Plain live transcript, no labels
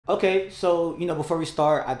Okay, so before we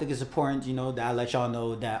start, I think it's important, that I let y'all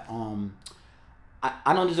know that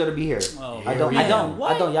I don't deserve to be here. Oh, I don't.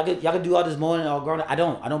 What? I don't. Y'all can do all this moaning all grown. I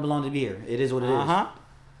don't belong to be here. It is what it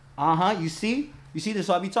is. You see? This is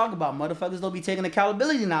what I be talking about. Motherfuckers don't be taking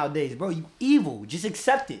accountability nowadays, bro. You evil. Just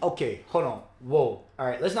accept it. Okay, hold on. Whoa. All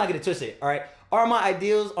right, let's not get it twisted. All right, are my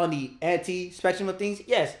ideals on the anti-spectrum of things?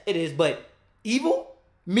 Yes, it is. But evil?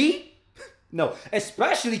 Me? No.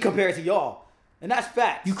 Especially compared to y'all. And that's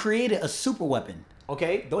fact. You created a super weapon.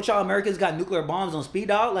 Okay, don't y'all Americans got nuclear bombs on speed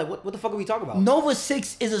dial? Like, what the fuck are we talking about? Nova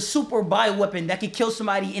 6 is a super bioweapon that can kill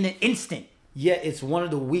somebody in an instant. Yeah, it's one of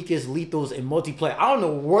the weakest lethals in multiplayer. I don't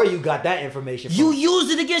know where you got that information from. You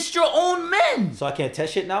used it against your own men. So I can't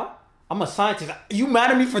test shit now? I'm a scientist. You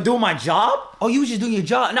mad at me for doing my job? Oh, you was just doing your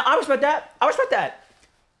job. No, I respect that.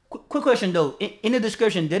 Quick question though. In the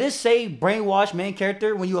description, did it say brainwash main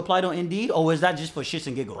character when you applied on Indeed, or was that just for shits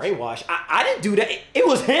and giggles? Brainwash? I didn't do that. It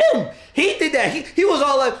was him. He did that. He was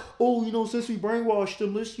all like, oh, since we brainwashed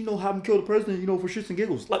him, let's, have him kill the president, for shits and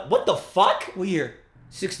giggles. Like, what the fuck? What year?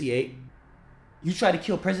 68. You tried to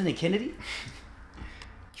kill President Kennedy?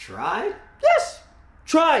 Tried? Yes.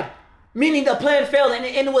 Tried. Meaning the plan failed and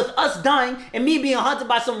it was us dying and me being hunted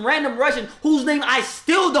by some random Russian whose name I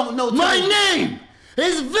still don't know. My name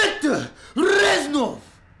is Victor Reznov,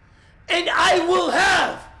 and I will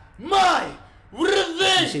have my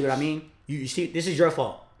revenge. You see what I mean? You see, this is your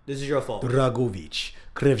fault. This is your fault. Dragovich,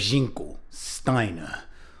 Krevzhenko, Steiner,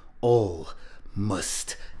 all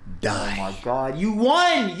must die. Oh my God, you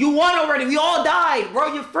won! You won already. We all died,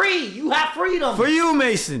 bro. You're free. You have freedom. For you,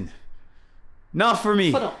 Mason. Not for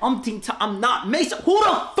me. For the umpteenth time, I'm not Mason. Who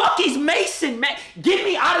the fuck is Mason, man? Get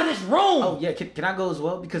me out of this room. Oh yeah, can I go as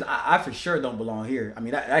well? Because I for sure don't belong here. I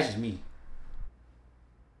mean, that's just me.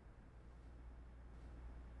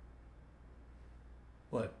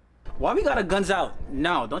 What? Why we got our guns out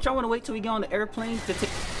now? Don't y'all want to wait till we get on the airplane to take?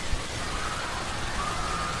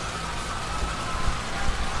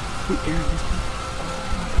 We airing this thing.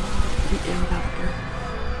 We airing out here.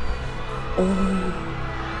 Oh.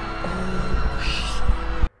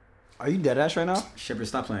 Are you dead ass right now? Shepard,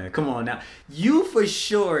 stop playing. Come on now. You for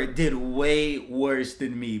sure did way worse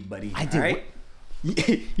than me, buddy. I did. Right?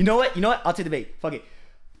 You know what? I'll take the bait. Fuck it.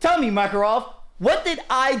 Tell me, Makarov, what did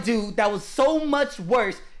I do that was so much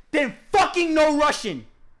worse than fucking no Russian?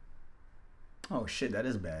 Oh shit, that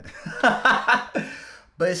is bad.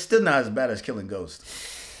 But it's still not as bad as killing Ghost.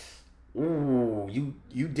 Ooh,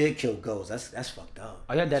 you did kill Ghost. That's fucked up.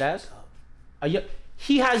 Are you dead ass? Are you?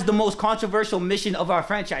 He has the most controversial mission of our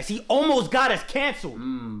franchise. He almost got us canceled.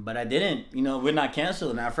 But I didn't. We're not canceled,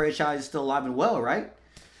 and our franchise is still alive and well, right?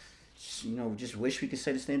 Just wish we could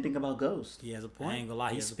say the same thing about Ghost. He has a point. I ain't gonna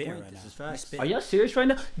lie, he's spitting right now. This is facts. Are y'all serious right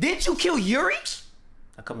now? Didn't you kill Yuri?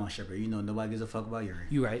 Now, come on, Shepard. Nobody gives a fuck about Yuri.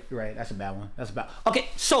 You're right. That's a bad one. Okay,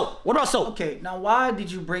 so, what about So? Okay, now why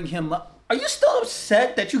did you bring him up? Are you still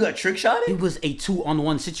upset that you got trick shotted? It was a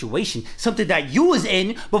 2-on-1 situation. Something that you was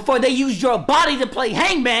in before they used your body to play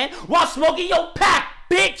hangman while smoking your pack,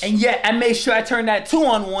 bitch! And yet, I made sure I turned that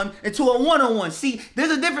 2-on-1 into a 1-on-1. See,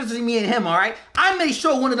 there's a difference between me and him, alright? I made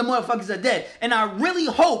sure one of the motherfuckers are dead. And I really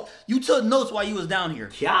hope you took notes while you was down here.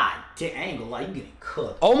 God damn, I ain't gonna lie, you getting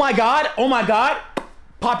cooked. Oh my God.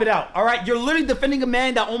 Pop it out, alright? You're literally defending a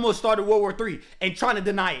man that almost started World War III and trying to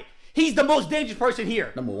deny it. He's the most dangerous person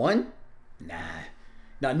here. Number one? Nah.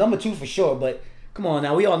 Now, number two for sure, but come on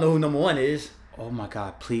now, we all know who number one is. Oh my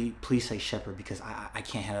God, please say Shepard, because I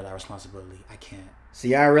can't handle that responsibility. I can't.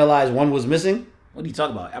 See, I realized one was missing. What are you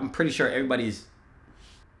talking about? I'm pretty sure everybody's...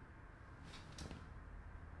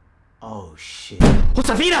 Oh shit.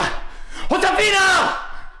 Josefina!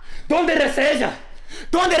 ¿Dónde resta ella?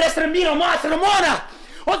 ¿Dónde resta mi más Ramona?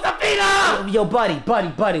 Josefina! Yo,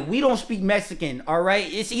 buddy, we don't speak Mexican,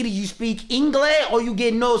 alright? It's either you speak English or you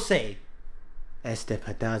get no say. Este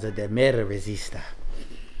patazo de mera resista.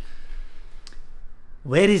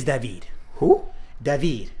 Where is David? Who?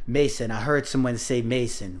 David. Mason. I heard someone say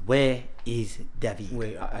Mason. Where is David?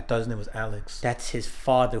 Wait, I thought his name was Alex. That's his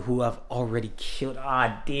father, who I've already killed.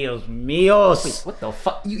 Ah, Dios míos. Wait, what the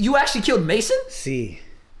fuck? You actually killed Mason? See.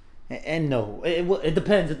 And no. It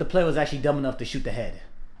depends if the player was actually dumb enough to shoot the head.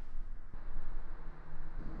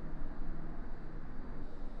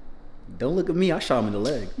 Don't look at me, I shot him in the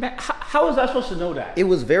leg. Man, how was I supposed to know that? It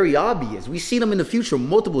was very obvious. We've seen him in the future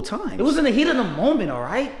multiple times. It was in the heat of the moment,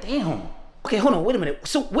 alright? Damn. Okay, hold on, wait a minute.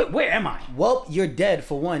 So, where am I? Well, you're dead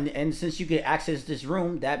for one, and since you can access this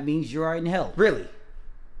room, that means you are in hell. Really?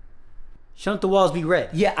 Shouldn't the walls be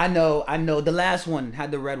red? Yeah, I know. The last one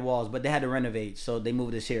had the red walls, but they had to renovate, so they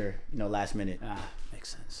moved us here, last minute. Ah, makes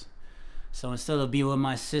sense. So instead of being with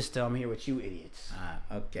my sister, I'm here with you idiots.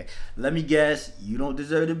 Okay. Let me guess. You don't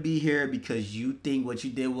deserve to be here because you think what you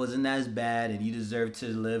did wasn't as bad and you deserve to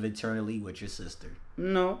live eternally with your sister.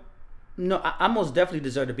 No, I most definitely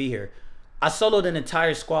deserve to be here. I soloed an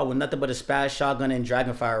entire squad with nothing but a spaz shotgun and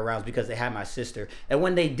dragonfire rounds because they had my sister. And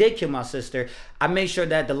when they did kill my sister, I made sure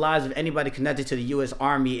that the lives of anybody connected to the U.S.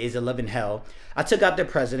 Army is a living hell. I took out their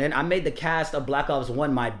president. I made the cast of Black Ops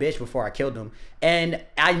 1 my bitch before I killed him. And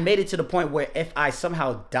I made it to the point where if I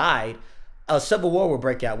somehow died, a civil war would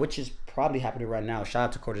break out, which is probably happening right now. Shout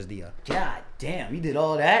out to Cortez Dia. God damn, you did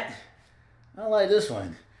all that? I don't like this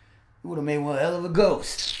one. You would have made one hell of a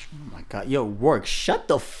ghost. Oh my God. Yo, Work, shut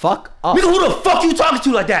the fuck up. Nigga, who the fuck you talking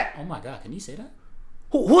to like that? Oh my God, can you say that?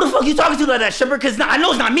 Who the fuck you talking to like that, Shepard? Because I know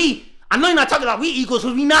it's not me. I know you're not talking about we equals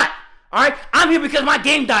because we not. Alright? I'm here because my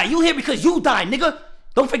game died. You here because you died, nigga.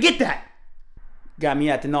 Don't forget that. Got me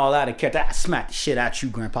acting all out of character. I smacked the shit out you,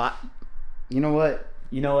 Grandpa. You know what?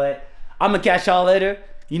 I'm gonna catch y'all later.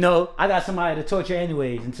 You know, I got somebody to torture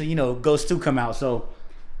anyways until, you know, Ghost 2 come out. So,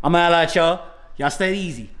 I'm gonna holla at y'all. Y'all stay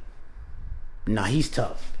easy. Nah, he's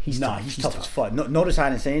tough. He's tough as fuck. Notice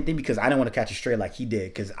I didn't say anything because I didn't want to catch it straight like he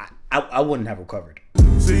did because I wouldn't have recovered.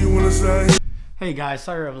 Hey guys,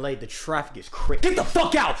 sorry I'm late. The traffic is crazy. Get the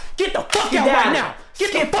fuck out! Get the fuck out right now!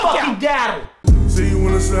 Get the fuck out! Daddle. Say you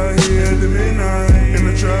wanna slide here at the midnight in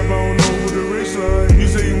the trap, I don't know who the race like. You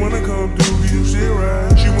say you wanna come through, you shit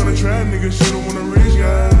right. She wanna try, nigga, she don't